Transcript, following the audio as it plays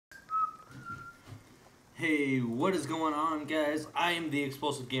Hey, what is going on, guys? I am the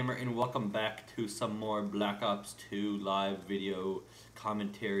Explosive Gamer, and welcome back to some more Black Ops 2 live video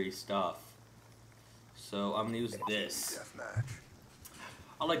commentary stuff. So I'm gonna use this.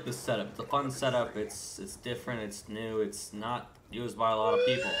 I like this setup. It's a fun setup. It's different. It's new. It's not used by a lot of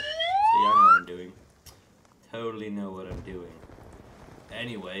people. So yeah, I know what I'm doing. Totally know what I'm doing.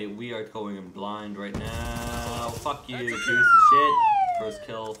 Anyway, we are going in blind right now. Fuck you, piece of shit. First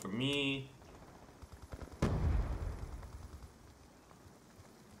kill for me.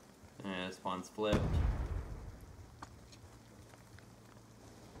 Yeah, spawn's flipped.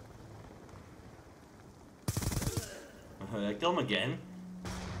 I kill him again.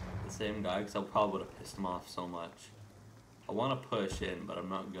 The same guy, because I probably would have pissed him off so much. I want to push in, but I'm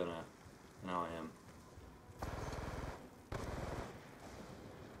not gonna. Now I am.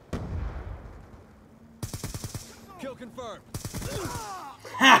 Kill confirmed.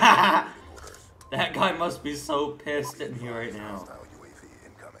 That guy must be so pissed at me right now.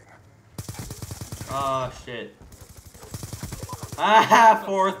 Oh shit. Ah,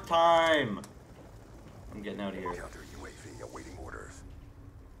 fourth time. I'm getting out of here.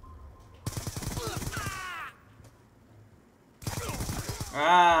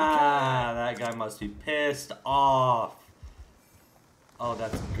 Ah, that guy must be pissed off. Oh,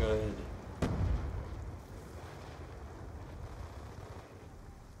 that's good.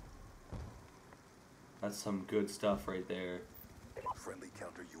 That's some good stuff right there. Friendly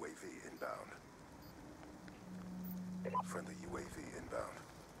counter UAV inbound. Friendly UAV inbound.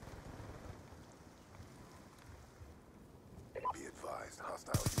 Be advised,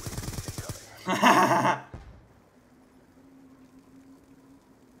 hostile UAV incoming.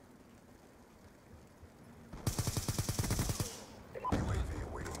 UAV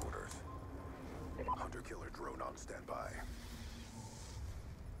awaiting orders. Hunter-killer drone on standby.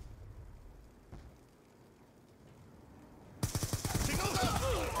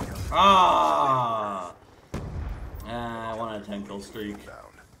 Ah! I want a 10 kill streak.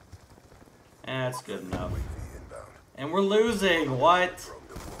 That's good enough. And we're losing. What?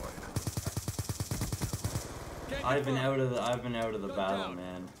 I've been out of the battle,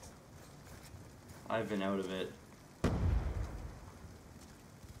 man. I've been out of it.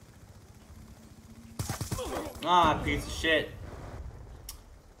 Ah, piece of shit.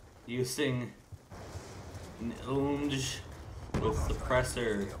 Using Unge with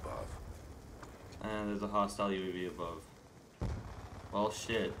suppressor. And there's a hostile UAV above. Well,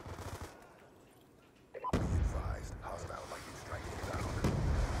 shit. Be advised, hostile lightning striking inbound.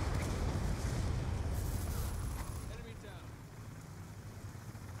 Enemy down.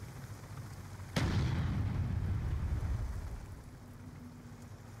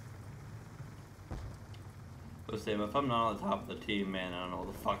 So Sam, if I'm not on the top of the team, man, I don't know what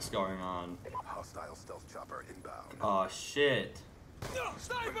the fuck's going on. Hostile stealth chopper inbound. Oh shit.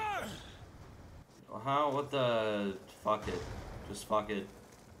 Sniper! How? What the? Fuck it. Just fuck it.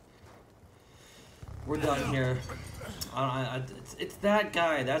 We're done here. It's that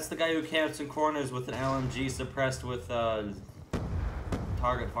guy. That's the guy who camps in corners with an LMG suppressed with target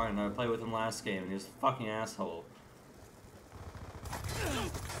firing. I played with him last game, and he was a fucking asshole.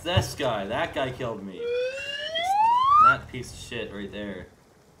 It's this guy. That guy killed me. That piece of shit right there.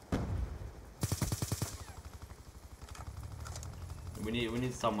 We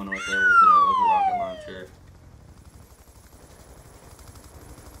need someone right there with a rocket launcher.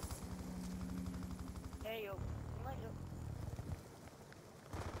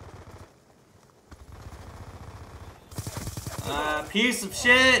 Piece of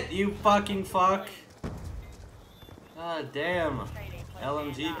shit, you fucking fuck. God damn.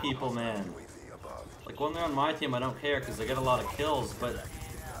 LMG people, man. Like, when they're on my team, I don't care because they get a lot of kills, but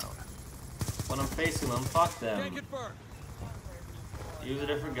when I'm facing them, fuck them. Use a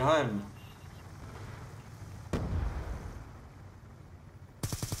different gun.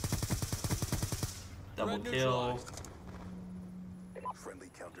 Double kill. Friendly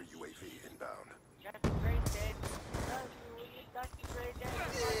counter UAV inbound.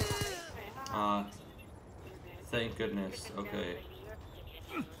 Thank goodness. Okay.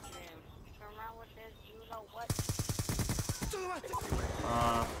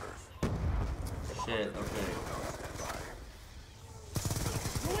 Shit, okay.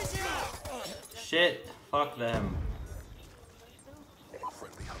 Shit, fuck them.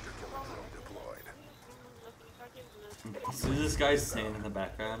 See this guy's singing in the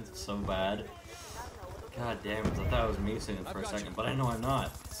background? It's so bad. God damn it, I thought it was me singing for a second, but I know I'm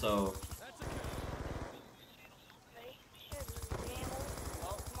not, so...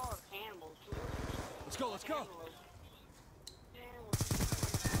 Let's go, let's go.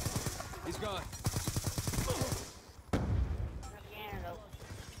 He's gone.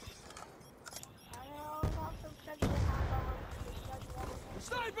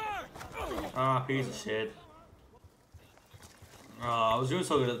 Ah, piece of shit. I was doing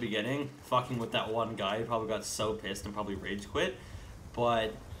so good at the beginning, fucking with that one guy. He probably got so pissed and probably rage quit.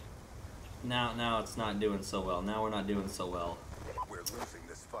 But now it's not doing so well. Now we're not doing so well. We're losing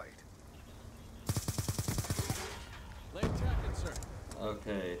this fight. Late tacking, sir.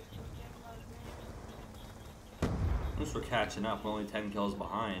 Okay. At least we're catching up. We're only 10 kills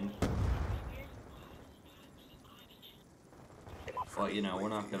behind. But, you know, we're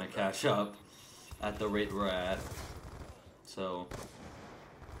not going to catch up at the rate we're at. So...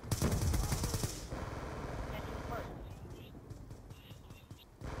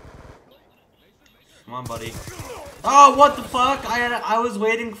 Come on, buddy. Oh, what the fuck? I was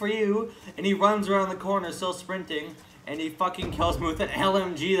waiting for you, and he runs around the corner still sprinting, and he fucking kills me with an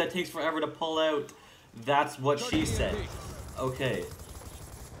LMG that takes forever to pull out. That's what she said. Okay.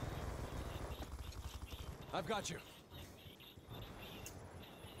 I've got you.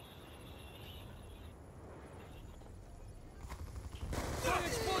 Getting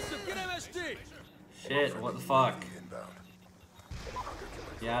explosive. Get MSD. Shit, what the fuck? Inbound.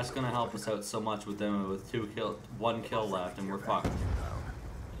 Yeah, it's gonna help us out so much with them with 1 kill left, and we're fucked.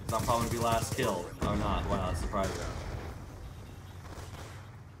 It's not probably gonna be last kill. Or not. Wow, that's surprising.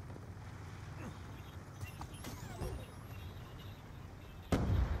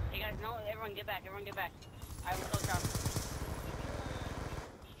 Hey guys, no, everyone get back, everyone get back. I will close down.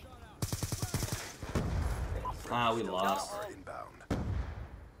 Ah, we lost. Inbound.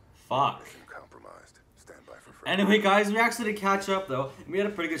 Fuck. Mission compromised. Stand by for further. Anyway, guys, we actually did catch up, though. We had a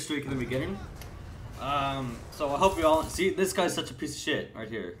pretty good streak in the beginning. So I hope you all... See, this guy's such a piece of shit right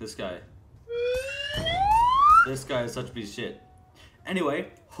here. This guy. This guy is such a piece of shit.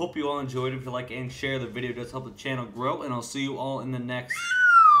 Anyway, hope you all enjoyed. If you like and share the video, it does help the channel grow. And I'll see you all in the next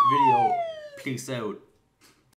video. Peace out.